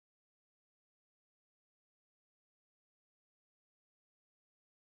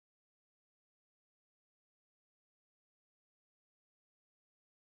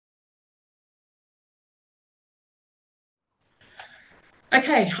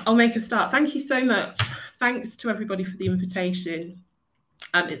Okay, I'll make a start. Thank you so much. Thanks to everybody for the invitation.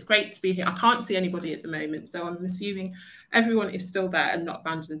 It's great to be here. I can't see anybody at the moment, so I'm assuming everyone is still there and not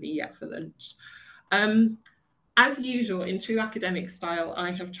abandoned me yet for lunch. As usual, in true academic style,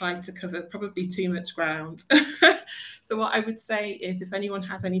 I have tried to cover probably too much ground. So what I would say is if anyone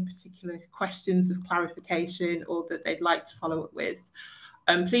has any particular questions of clarification or that they'd like to follow up with,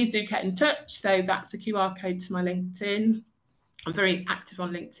 please do get in touch. So that's a QR code to my LinkedIn. I'm very active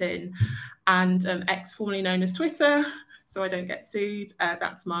on LinkedIn and X, formerly known as Twitter, so I don't get sued.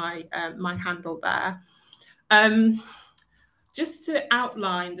 That's my handle there. Just to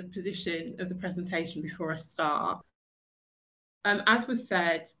outline the position of the presentation before I start. As was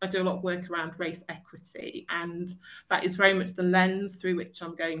said, I do a lot of work around race equity, and that is very much the lens through which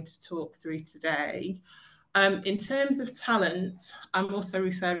I'm going to talk through today. In terms of talent, I'm also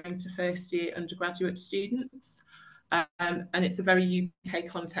referring to first year undergraduate students. And it's a very UK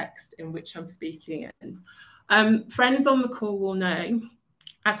context in which I'm speaking in. Friends on the call will know,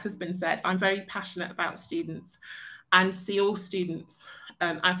 as has been said, I'm very passionate about students and see all students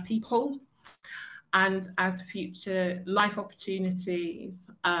as people and as future life opportunities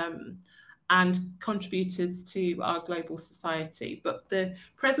and contributors to our global society. But the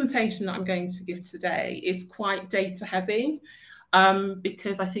presentation that I'm going to give today is quite data heavy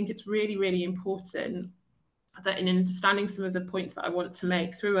because I think it's really, really important that in understanding some of the points that I want to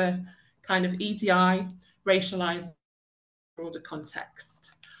make through a kind of EDI, racialized, broader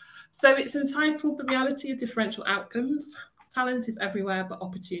context. So it's entitled The Reality of Differential Outcomes. Talent is everywhere, but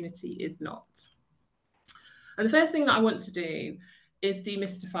opportunity is not. And the first thing that I want to do is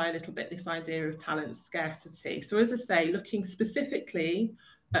demystify a little bit this idea of talent scarcity. So as I say, looking specifically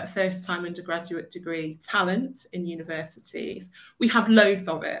at first-time undergraduate degree talent in universities, we have loads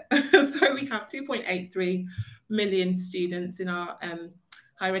of it. So we have 2.83 million students in our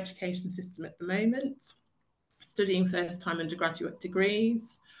higher education system at the moment, studying first-time undergraduate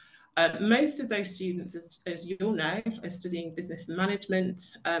degrees. Most of those students, as you all know, are studying business and management,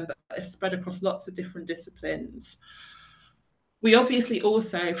 but are spread across lots of different disciplines. We obviously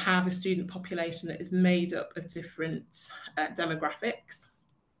also have a student population that is made up of different demographics.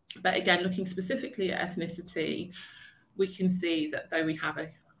 But again, looking specifically at ethnicity, we can see that though we have a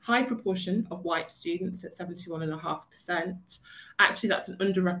high proportion of white students at 71.5%, actually that's an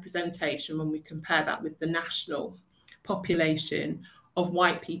underrepresentation when we compare that with the national population of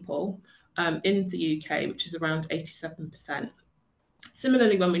white people in the UK, which is around 87%.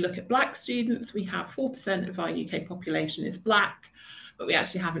 Similarly, when we look at Black students, we have 4% of our UK population is Black, but we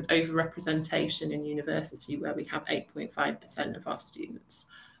actually have an overrepresentation in university where we have 8.5% of our students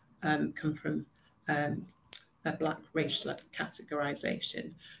come from a Black racial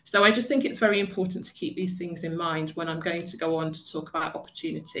categorisation. So I just think it's very important to keep these things in mind when I'm going to go on to talk about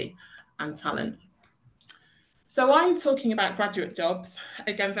opportunity and talent. So I'm talking about graduate jobs,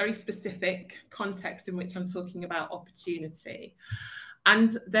 again, very specific context in which I'm talking about opportunity.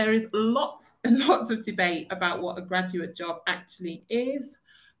 And there is lots and lots of debate about what a graduate job actually is,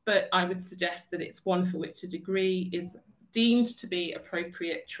 but I would suggest that it's one for which a degree is deemed to be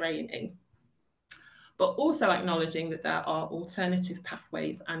appropriate training, but also acknowledging that there are alternative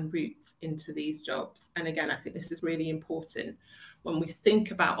pathways and routes into these jobs. And again, I think this is really important when we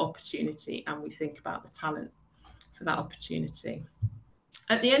think about opportunity and we think about the talent for that opportunity.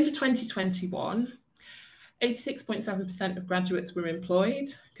 At the end of 2021, 86.7% of graduates were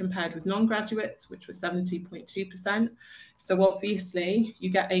employed, compared with non-graduates, which was 70.2%. So obviously, you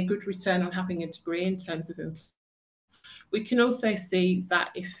get a good return on having a degree in terms of employment. We can also see that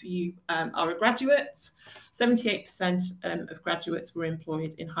if you are a graduate, 78% of graduates were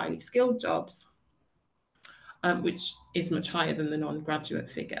employed in highly skilled jobs, which is much higher than the non-graduate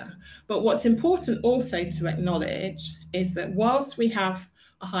figure. But what's important also to acknowledge is that whilst we have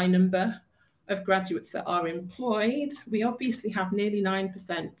a high number of graduates that are employed, we obviously have nearly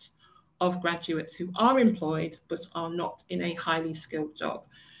 9% of graduates who are employed but are not in a highly skilled job.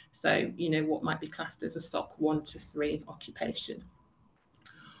 So, you know, what might be classed as a SOC 1 to 3 occupation.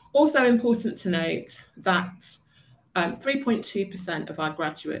 Also important to note that 3.2% of our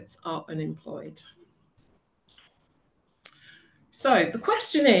graduates are unemployed. So the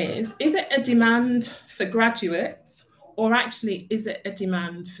question is it a demand for graduates or actually is it a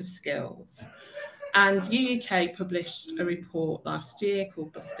demand for skills? And UUK published a report last year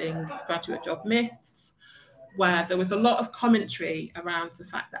called Busting Graduate Job Myths, where there was a lot of commentary around the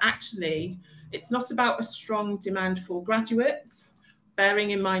fact that actually it's not about a strong demand for graduates,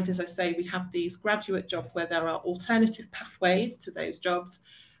 bearing in mind, as I say, we have these graduate jobs where there are alternative pathways to those jobs,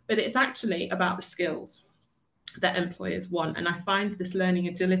 but it's actually about the skills. that employers want. And I find this learning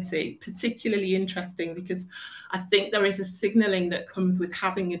agility particularly interesting because I think there is a signalling that comes with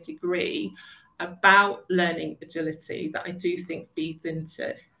having a degree about learning agility that I do think feeds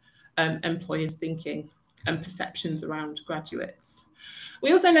into employers' thinking and perceptions around graduates.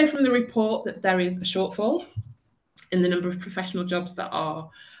 We also know from the report that there is a shortfall in the number of professional jobs that are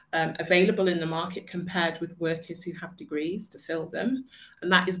available in the market compared with workers who have degrees to fill them.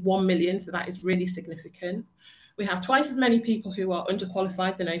 And that is 1 million, so that is really significant. We have twice as many people who are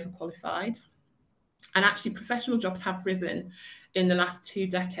underqualified than overqualified. And actually, professional jobs have risen in the last 2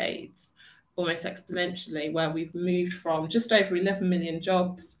 decades, almost exponentially, where we've moved from just over 11 million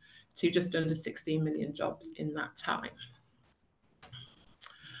jobs to just under 16 million jobs in that time.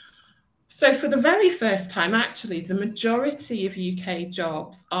 So for the very first time, actually, the majority of UK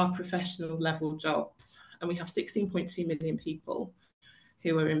jobs are professional level jobs. And we have 16.2 million people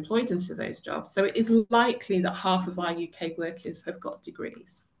who are employed into those jobs. So it is likely that half of our UK workers have got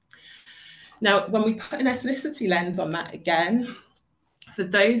degrees. Now, when we put an ethnicity lens on that again, for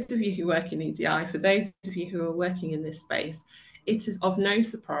those of you who work in EDI, for those of you who are working in this space, it is of no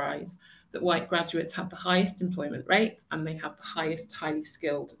surprise that white graduates have the highest employment rate and they have the highest highly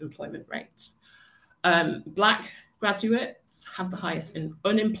skilled employment rate. Black graduates have the highest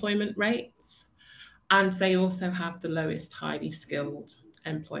unemployment rates, and they also have the lowest highly skilled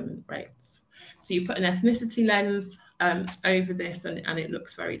employment rates. So you put an ethnicity lens over this and it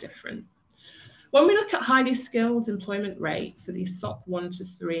looks very different. When we look at highly skilled employment rates, so these SOC 1 to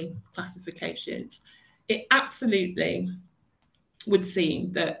 3 classifications, it absolutely would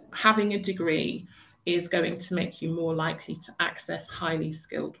seem that having a degree is going to make you more likely to access highly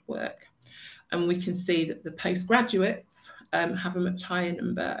skilled work. And we can see that the postgraduates have a much higher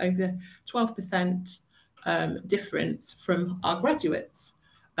number, over 12% difference from our graduates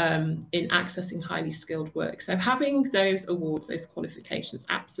in accessing highly skilled work. So having those awards, those qualifications,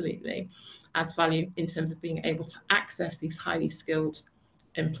 absolutely adds value in terms of being able to access these highly skilled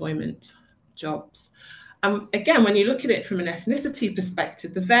employment jobs. Again, when you look at it from an ethnicity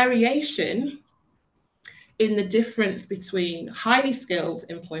perspective, the variation in the difference between highly skilled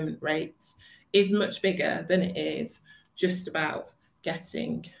employment rates is much bigger than it is just about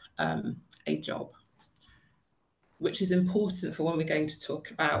getting a job, which is important for when we're going to talk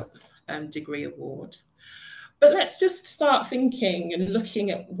about degree award. But let's just start thinking and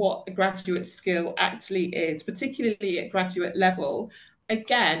looking at what a graduate skill actually is, particularly at graduate level.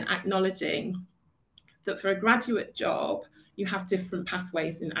 Again, acknowledging that for a graduate job, you have different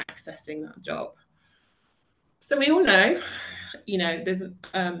pathways in accessing that job. So we all know, there's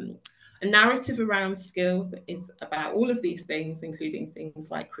a narrative around skills that is about all of these things, including things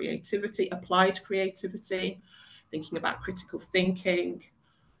like creativity, applied creativity, thinking about critical thinking.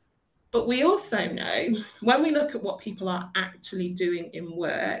 But we also know, when we look at what people are actually doing in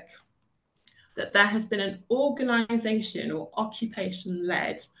work, that there has been an organisation or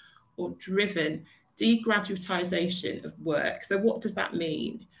occupation-led or driven degraduatisation of work. So what does that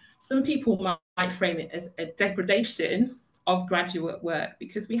mean? Some people might frame it as a degradation of graduate work,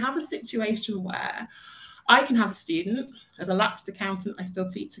 because we have a situation where I can have a student, as a lapsed accountant, I still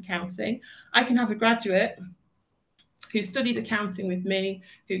teach accounting. I can have a graduate who studied accounting with me,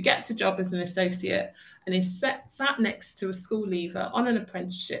 who gets a job as an associate and is sat next to a school leaver on an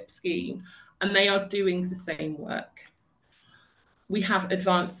apprenticeship scheme, and they are doing the same work. We have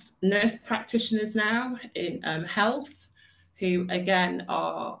advanced nurse practitioners now in health, who again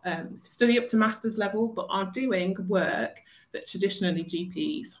are study up to master's level, but are doing work that traditionally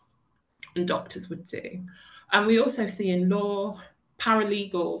GPs and doctors would do. And we also see in law,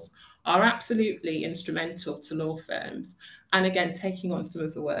 paralegals are absolutely instrumental to law firms, and again, taking on some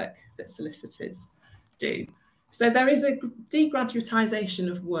of the work that solicitors do. So there is a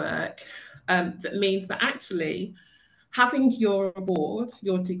degraduatisation of work that means that actually having your award,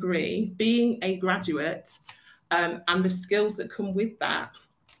 your degree, being a graduate, and the skills that come with that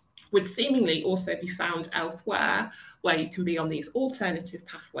would seemingly also be found elsewhere, where you can be on these alternative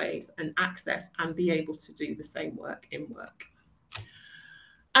pathways and access and be able to do the same work in work.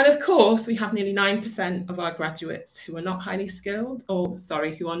 And of course, we have nearly 9% of our graduates who are not highly skilled,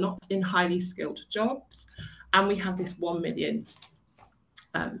 who are not in highly skilled jobs. And we have this 1 million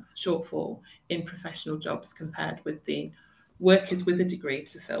shortfall in professional jobs compared with the workers with a degree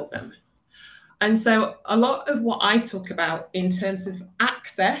to fill them. And so a lot of what I talk about in terms of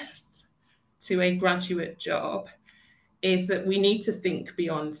access to a graduate job is that we need to think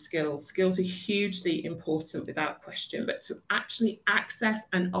beyond skills. Skills are hugely important without question, but to actually access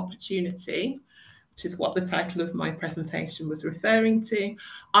an opportunity which is what the title of my presentation was referring to,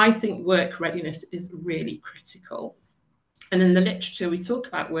 I think work readiness is really critical. And in the literature, we talk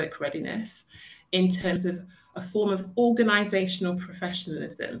about work readiness in terms of a form of organisational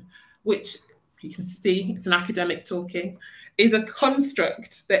professionalism, which you can see, it's an academic talking, is a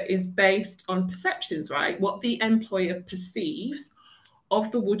construct that is based on perceptions, right? What the employer perceives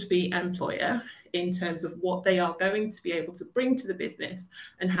of the would-be employer in terms of what they are going to be able to bring to the business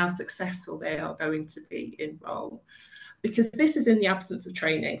and how successful they are going to be in role. Because this is in the absence of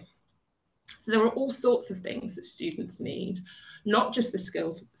training. So there are all sorts of things that students need, not just the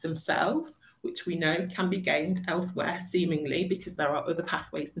skills themselves, which we know can be gained elsewhere seemingly because there are other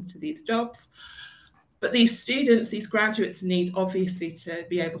pathways into these jobs. But these students, these graduates need obviously to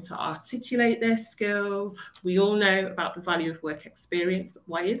be able to articulate their skills. We all know about the value of work experience, but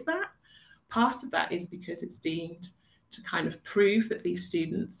why is that? Part of that is because it's deemed to kind of prove that these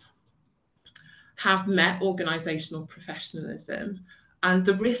students have met organisational professionalism, and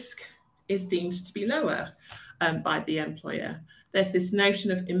the risk is deemed to be lower by the employer. There's this notion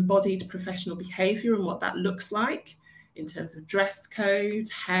of embodied professional behaviour and what that looks like in terms of dress code,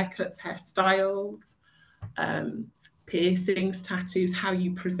 haircuts, hairstyles, piercings, tattoos, how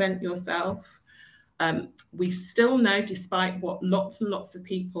you present yourself. We still know, despite what lots and lots of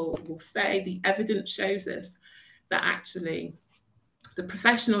people will say, the evidence shows us that actually the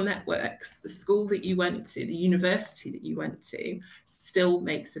professional networks, the school that you went to, the university that you went to, still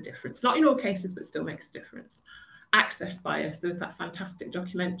makes a difference. Not in all cases, but still makes a difference. Access bias, there was that fantastic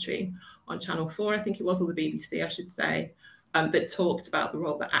documentary on Channel 4, I think it was, or the BBC, I should say, that talked about the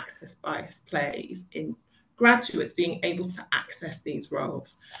role that access bias plays in graduates being able to access these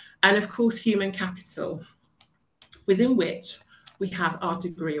roles. And of course, human capital, within which we have our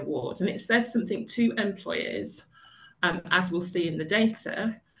degree award. And it says something to employers, as we'll see in the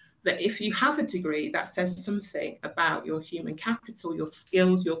data, that if you have a degree, that says something about your human capital, your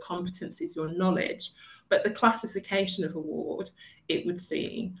skills, your competencies, your knowledge. But the classification of award, it would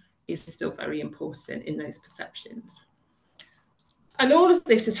seem, is still very important in those perceptions. And all of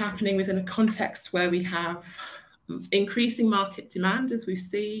this is happening within a context where we have increasing market demand, as we've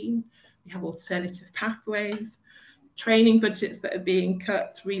seen. We have alternative pathways, training budgets that are being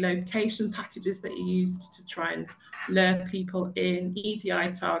cut, relocation packages that are used to try and lure people in,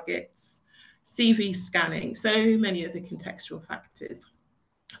 EDI targets, CV scanning, so many other contextual factors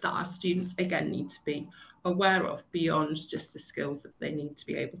that our students, again, need to be aware of beyond just the skills that they need to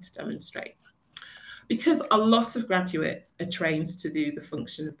be able to demonstrate. Because a lot of graduates are trained to do the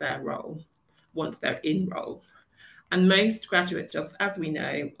function of their role once they're in role. And most graduate jobs, as we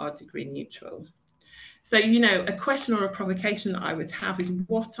know, are degree neutral. So, you know, a question or a provocation that I would have is,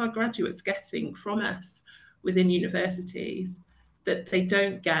 what are graduates getting from us within universities that they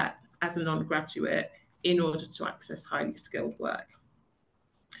don't get as a non-graduate in order to access highly skilled work?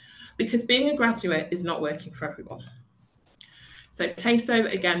 Because being a graduate is not working for everyone. So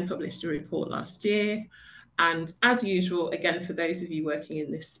TASO again published a report last year. And as usual, again, for those of you working in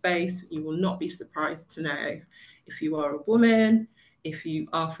this space, you will not be surprised to know if you are a woman, if you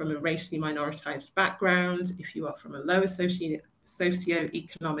are from a racially minoritized background, if you are from a lower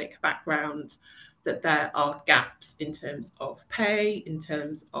socioeconomic background, that there are gaps in terms of pay, in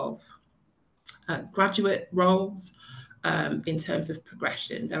terms of graduate roles, in terms of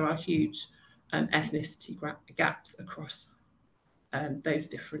progression. There are huge ethnicity gaps across those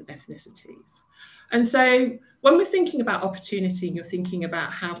different ethnicities. And so when we're thinking about opportunity, and you're thinking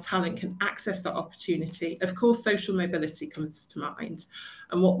about how talent can access that opportunity, of course, social mobility comes to mind.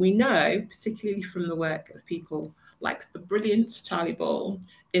 And what we know, particularly from the work of people like the brilliant Charlie Ball,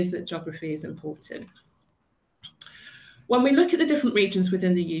 is that geography is important. When we look at the different regions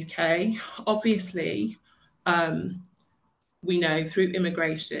within the UK, obviously, we know through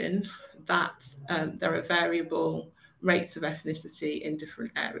immigration that there are variable rates of ethnicity in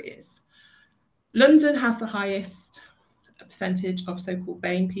different areas. London has the highest percentage of so-called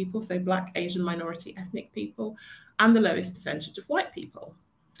BAME people, so Black, Asian, minority ethnic people, and the lowest percentage of white people.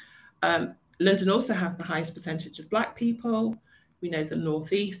 London also has the highest percentage of Black people. We know the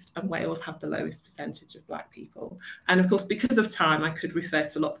North East and Wales have the lowest percentage of Black people. And of course, because of time, I could refer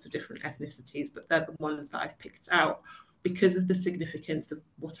to lots of different ethnicities, but they're the ones that I've picked out because of the significance of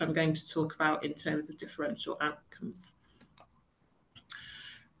what I'm going to talk about in terms of differential outcomes.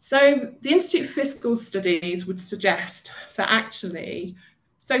 So the Institute for Fiscal Studies would suggest that actually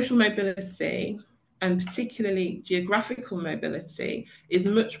social mobility, and particularly geographical mobility, is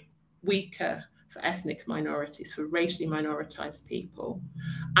much weaker for ethnic minorities, for racially minoritized people,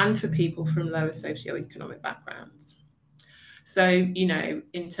 and for people from lower socioeconomic backgrounds. So, you know,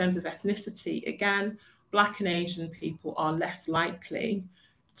 in terms of ethnicity, again, Black and Asian people are less likely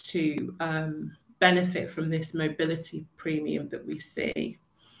to benefit from this mobility premium that we see.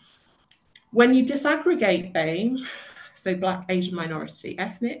 When you disaggregate BAME, so Black, Asian, minority,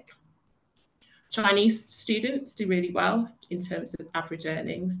 ethnic, Chinese students do really well in terms of average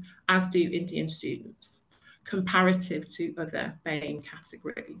earnings, as do Indian students, comparative to other BAME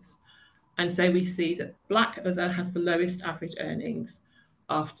categories. And so we see that Black Other has the lowest average earnings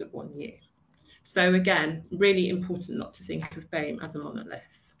after 1 year. So again, really important not to think of BAME as a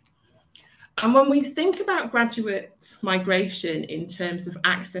monolith. And when we think about graduate migration in terms of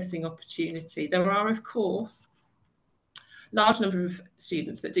accessing opportunity, there are, of course, large number of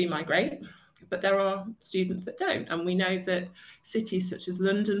students that do migrate, but there are students that don't. And we know that cities such as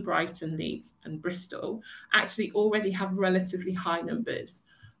London, Brighton, Leeds, and Bristol actually already have relatively high numbers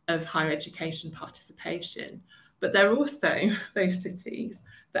of higher education participation. But there are also those cities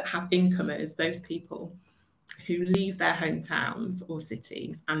that have incomers, those people who leave their hometowns or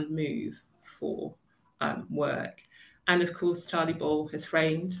cities and move for work. And of course, Charlie Ball has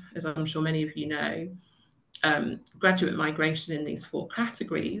framed, as I'm sure many of you know, graduate migration in these 4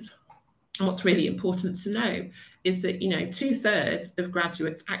 categories. And what's really important to know is that, you know, 2/3 of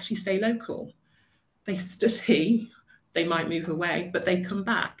graduates actually stay local. They study, they might move away, but they come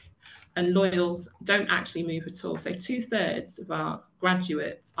back. And loyals don't actually move at all. So 2/3 of our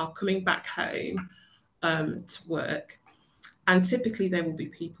graduates are coming back home to work. And typically there will be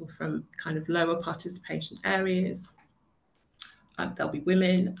people from kind of lower participation areas. There'll be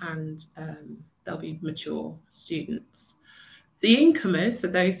women and there'll be mature students. The incomers, so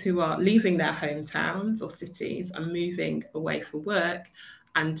those who are leaving their hometowns or cities and moving away for work,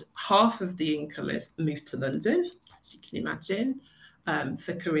 and half of the incomers move to London, as you can imagine,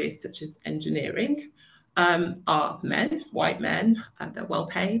 for careers such as engineering, are men, white men, and they're well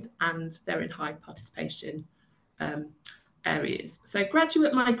paid and they're in high participation areas. So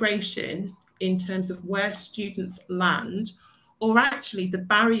graduate migration in terms of where students land, or actually the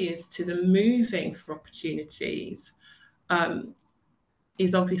barriers to them moving for opportunities,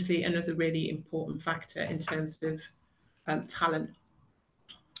 is obviously another really important factor in terms of talent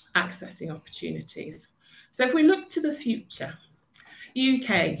accessing opportunities. So if we look to the future,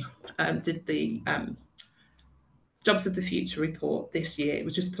 UK did the Jobs of the Future report this year. It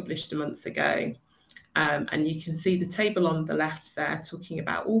was just published a month ago. And you can see the table on the left there talking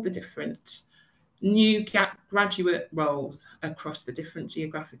about all the different new graduate roles across the different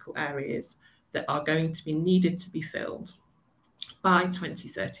geographical areas that are going to be needed to be filled by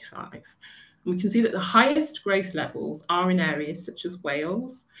 2035. And we can see that the highest growth levels are in areas such as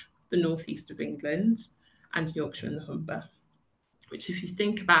Wales, the northeast of England, and Yorkshire and the Humber, which if you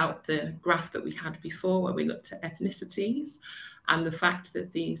think about the graph that we had before where we looked at ethnicities and the fact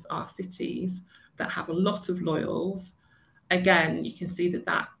that these are cities that have a lot of loyals, again, you can see that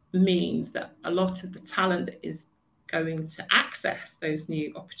that means that a lot of the talent that is going to access those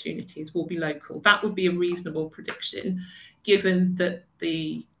new opportunities will be local. That would be a reasonable prediction, given that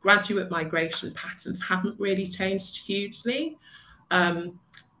the graduate migration patterns haven't really changed hugely.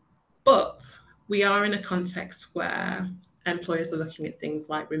 But we are in a context where employers are looking at things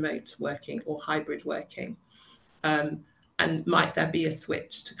like remote working or hybrid working. And might there be a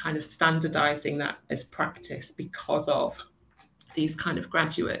switch to kind of standardizing that as practice because of these kind of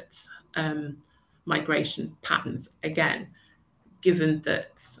graduate migration patterns, again, given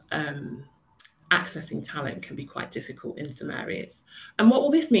that accessing talent can be quite difficult in some areas. And what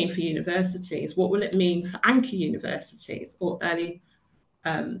will this mean for universities? What will it mean for anchor universities or early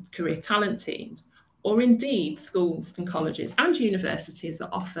career talent teams, or indeed schools and colleges and universities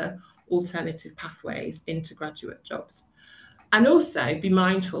that offer alternative pathways into graduate jobs? And also be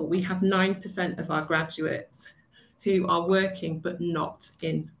mindful, we have 9% of our graduates who are working but not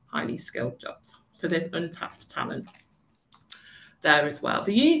in highly skilled jobs. So there's untapped talent there as well.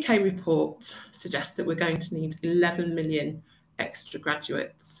 The UK report suggests that we're going to need 11 million extra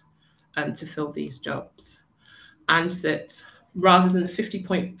graduates to fill these jobs. And that rather than the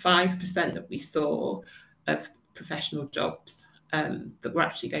 50.5% that we saw of professional jobs, that we're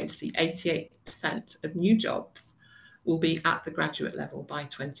actually going to see 88% of new jobs will be at the graduate level by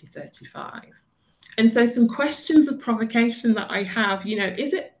 2035. And so some questions of provocation that I have, you know,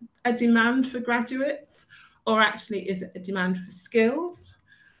 is it a demand for graduates or actually is it a demand for skills?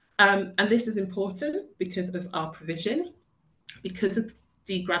 And this is important because of our provision, because of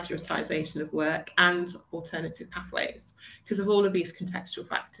degraduatisation of work and alternative pathways, because of all of these contextual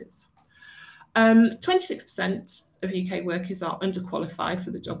factors. 26% of UK workers are underqualified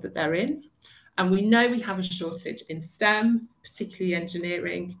for the job that they're in. And we know we have a shortage in STEM, particularly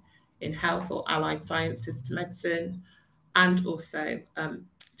engineering, in health or allied sciences to medicine, and also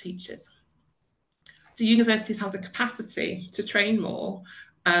teachers. Do universities have the capacity to train more?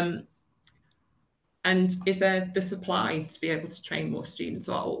 And is there the supply to be able to train more students,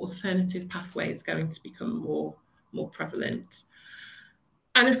 or are alternative pathways going to become more prevalent?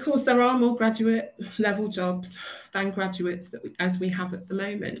 And of course, there are more graduate level jobs than graduates as we have at the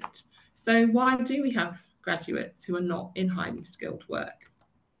moment. So why do we have graduates who are not in highly skilled work?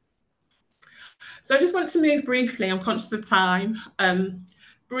 So I just want to move briefly, I'm conscious of time,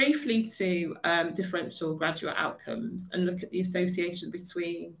 briefly to differential graduate outcomes and look at the association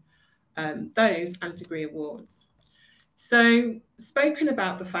between those and degree awards. So spoken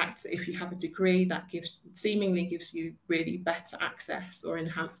about the fact that if you have a degree, that seemingly gives you really better access or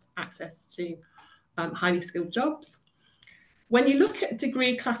enhanced access to highly skilled jobs. When you look at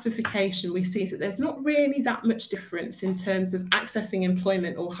degree classification, we see that there's not really that much difference in terms of accessing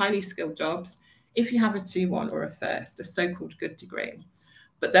employment or highly skilled jobs if you have a 2-1 or a first, a so-called good degree.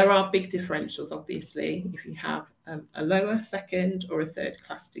 But there are big differentials, obviously, if you have a lower second or a third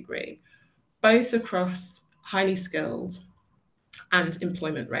class degree, both across highly skilled and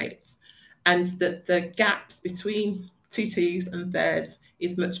employment rates, and that the gaps between 2-2s and thirds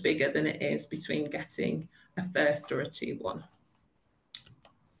is much bigger than it is between getting a first or a 2-1.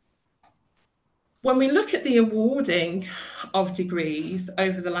 When we look at the awarding of degrees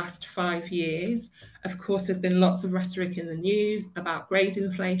over the last 5 years, of course, there's been lots of rhetoric in the news about grade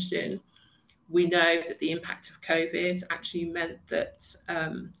inflation. We know that the impact of COVID actually meant that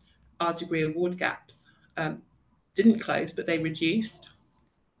our degree award gaps didn't close, but they reduced.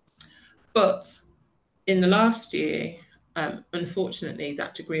 But in the last year, unfortunately,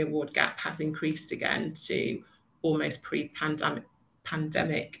 that degree award gap has increased again to almost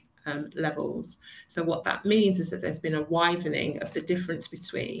pre-pandemic levels. So what that means is that there's been a widening of the difference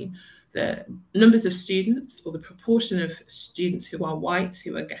between the numbers of students, or the proportion of students who are white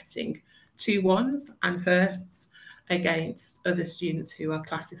who are getting 2-1s and firsts, against other students who are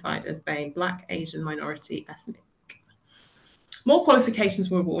classified as being Black, Asian, minority, ethnic. More qualifications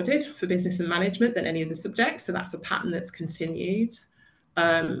were awarded for business and management than any other subject, so that's a pattern that's continued.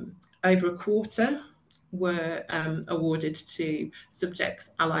 Over a quarter were awarded to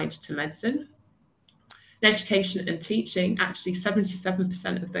subjects allied to medicine. In education and teaching, actually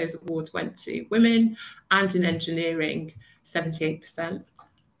 77% of those awards went to women, and in engineering, 78%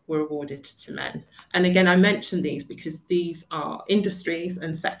 were awarded to men. And again, I mention these because these are industries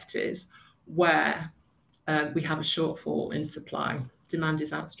and sectors where we have a shortfall in supply. Demand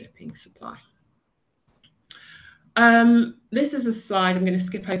is outstripping supply. This is a slide I'm going to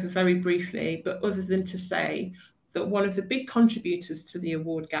skip over very briefly, but other than to say that one of the big contributors to the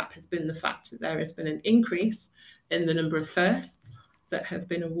award gap has been the fact that there has been an increase in the number of firsts that have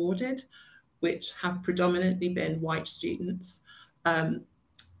been awarded, which have predominantly been white students.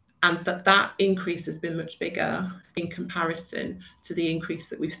 And that increase has been much bigger in comparison to the increase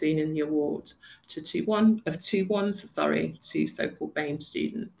that we've seen in the award to 2-1s to so-called BAME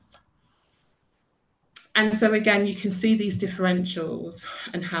students. And so again, you can see these differentials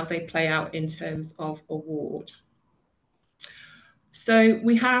and how they play out in terms of award. So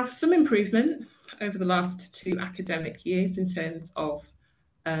we have some improvement over the last 2 academic years in terms of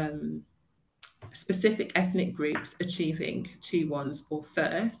specific ethnic groups achieving 2-1s or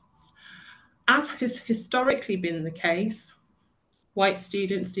firsts. As has historically been the case, white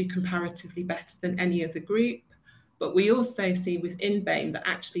students do comparatively better than any other group, but we also see within BAME that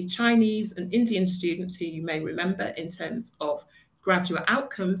actually Chinese and Indian students, who you may remember in terms of graduate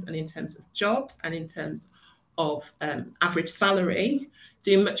outcomes and in terms of jobs and in terms of average salary,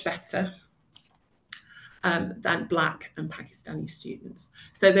 do much better than Black and Pakistani students.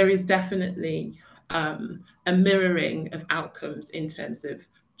 So there is definitely a mirroring of outcomes in terms of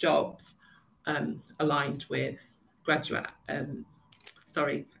jobs aligned with graduate,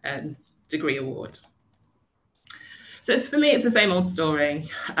 degree award. So for me, it's the same old story.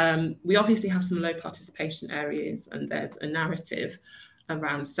 We obviously have some low participation areas, and there's a narrative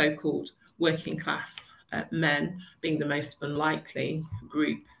around so-called working class men being the most unlikely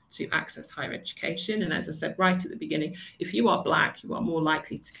group to access higher education. And as I said right at the beginning, if you are Black, you are more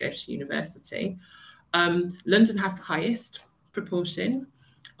likely to go to university. London has the highest proportion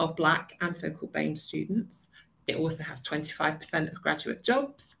of Black and so-called BAME students. It also has 25% of graduate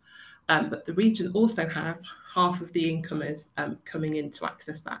jobs, but the region also has half of the incomers coming in to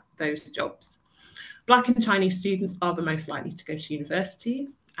access those jobs. Black and Chinese students are the most likely to go to university,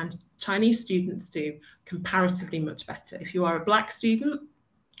 and Chinese students do comparatively much better. If you are a Black student,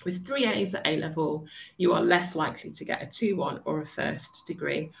 With 3 A's at A-level, you are less likely to get a 2-1 or a first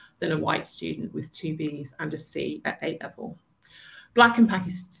degree than a white student with 2 B's and a C at A-level. Black and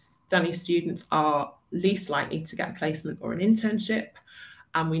Pakistani students are least likely to get a placement or an internship,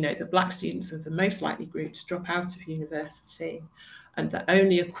 and we know that Black students are the most likely group to drop out of university, and that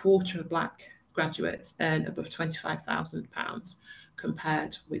only a quarter of Black graduates earn above £25,000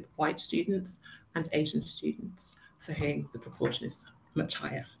 compared with white students and Asian students, for whom the proportion is much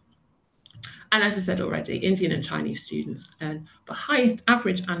higher. And as I said already, Indian and Chinese students earn the highest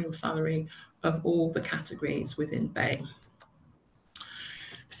average annual salary of all the categories within BAE.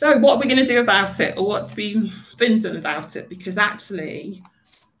 So what are we going to do about it, or what's been done about it? Because actually,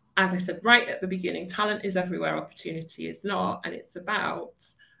 as I said right at the beginning, talent is everywhere, opportunity is not, and it's about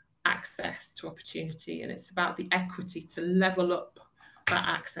access to opportunity, and it's about the equity to level up that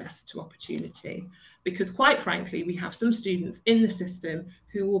access to opportunity. Because quite frankly, we have some students in the system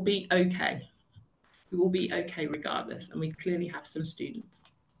who will be okay, regardless, and we clearly have some students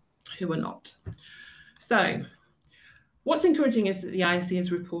who are not. So what's encouraging is that the ISE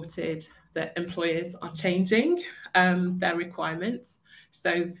has reported that employers are changing their requirements.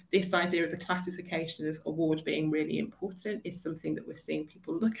 So this idea of the classification of award being really important is something that we're seeing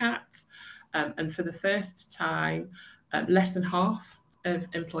people look at. And for the first time, less than half of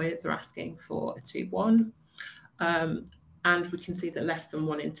employers are asking for a 2-1. And we can see that less than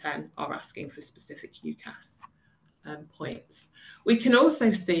 1 in 10 are asking for specific UCAS points. We can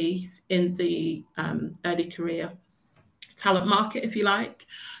also see in the early career talent market, if you like,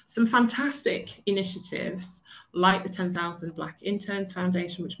 some fantastic initiatives like the 10,000 Black Interns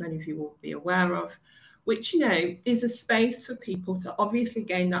Foundation, which many of you will be aware of, which, you know, is a space for people to obviously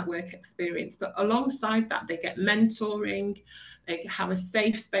gain that work experience, but alongside that, they get mentoring, they have a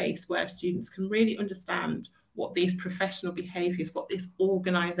safe space where students can really understand what these professional behaviours, what this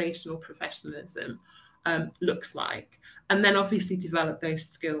organisational professionalism looks like, and then obviously develop those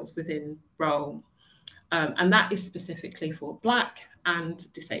skills within role. And that is specifically for Black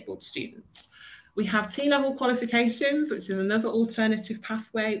and disabled students. We have T-level qualifications, which is another alternative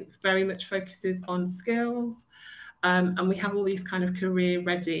pathway that very much focuses on skills. And we have all these kind of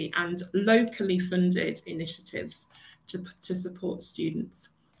career-ready and locally funded initiatives to support students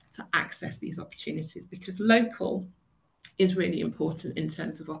to access these opportunities, because local is really important in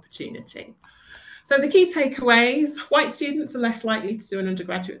terms of opportunity. So the key takeaways: white students are less likely to do an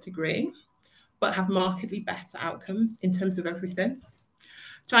undergraduate degree, but have markedly better outcomes in terms of everything.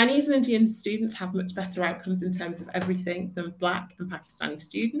 Chinese and Indian students have much better outcomes in terms of everything than Black and Pakistani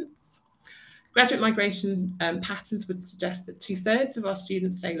students. Graduate migration patterns would suggest that 2/3 of our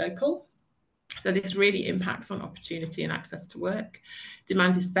students stay local. So this really impacts on opportunity and access to work.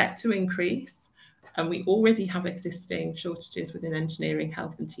 Demand is set to increase, and we already have existing shortages within engineering,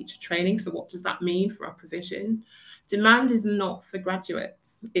 health and teacher training. So what does that mean for our provision? Demand is not for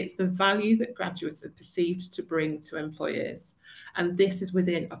graduates. It's the value that graduates are perceived to bring to employers. And this is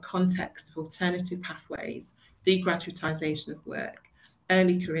within a context of alternative pathways, degraduatisation of work,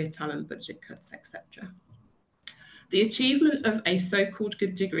 early career talent, budget cuts, etc. The achievement of a so-called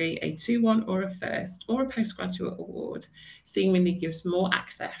good degree, a 2-1 or a first or a postgraduate award, seemingly gives more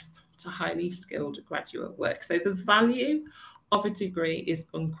access to highly skilled graduate work. So the value of a degree is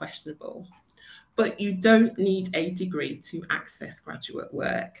unquestionable, but you don't need a degree to access graduate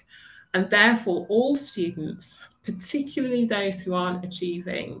work. And therefore, all students, particularly those who aren't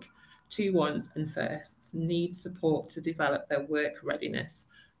achieving 2-1s and firsts, need support to develop their work readiness,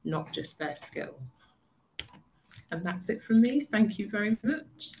 not just their skills. And that's it from me. Thank you very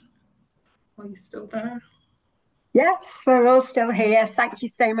much. Are you still there? Yes, we're all still here. Thank you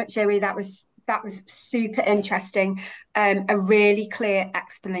so much, Joey. That was super interesting. A really clear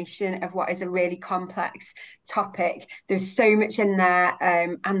explanation of what is a really complex topic. There's so much in there,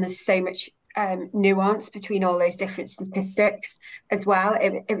 and there's so much nuance between all those different statistics as well.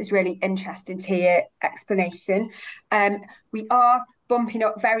 It was really interesting to hear explanation. We are bumping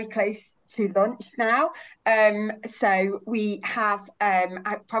up very close to lunch now. So we have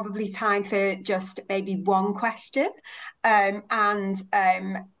probably time for just maybe one question. And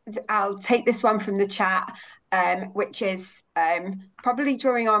I'll take this one from the chat, which is probably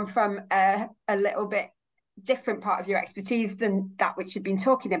drawing on from a little bit different part of your expertise than that which you've been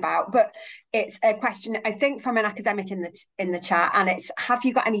talking about, but it's a question I think from an academic in the chat, and it's: have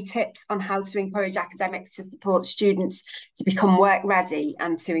you got any tips on how to encourage academics to support students to become work ready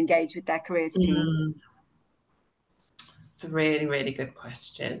and to engage with their careers team? It's a really, really good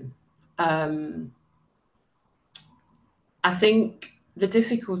question. I think the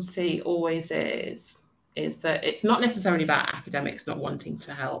difficulty always is is that it's not necessarily about academics not wanting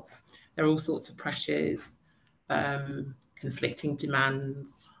to help. There are all sorts of pressures, conflicting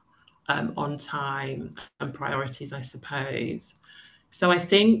demands on time and priorities, I suppose. So I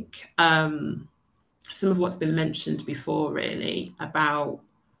think some of what's been mentioned before, really, about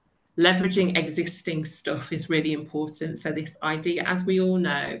leveraging existing stuff is really important. So this idea, as we all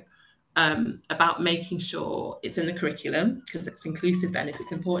know, about making sure it's in the curriculum, because it's inclusive then. If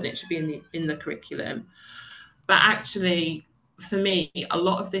it's important, it should be in the curriculum. But actually, for me, a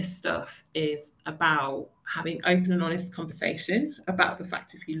lot of this stuff is about having open and honest conversation about the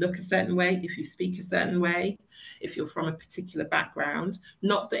fact if you look a certain way, if you speak a certain way, if you're from a particular background,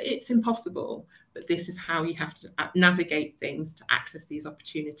 not that it's impossible, but this is how you have to navigate things to access these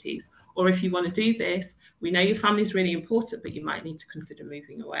opportunities. Or if you want to do this, we know your family is really important, but you might need to consider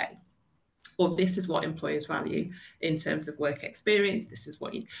moving away. Or this is what employers value in terms of work experience. This is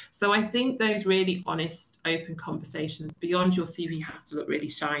what you. So I think those really honest, open conversations beyond your CV has to look really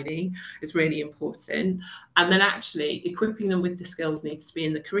shiny is really important. And then actually equipping them with the skills needs to be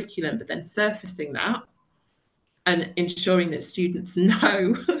in the curriculum, but then surfacing that and ensuring that students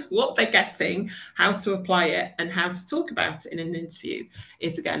know what they're getting, how to apply it, and how to talk about it in an interview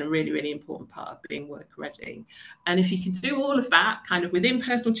is, again, a really, really important part of being work ready. And if you can do all of that kind of within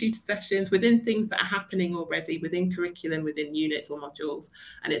personal tutor sessions, within things that are happening already, within curriculum, within units or modules,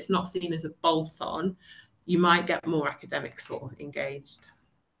 and it's not seen as a bolt-on, you might get more academics sort of engaged.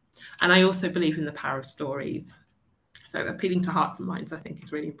 And I also believe in the power of stories. So appealing to hearts and minds, I think,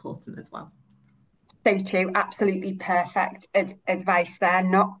 is really important as well. So true, absolutely perfect advice there.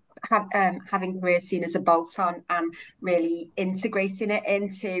 Not having careers seen as a bolt-on and really integrating it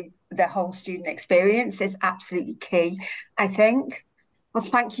into the whole student experience is absolutely key, I think. Well,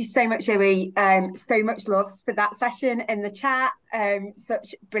 thank you so much, Zoe. So much love for that session in the chat.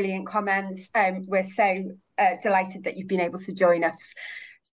 Such brilliant comments. We're so delighted that you've been able to join us.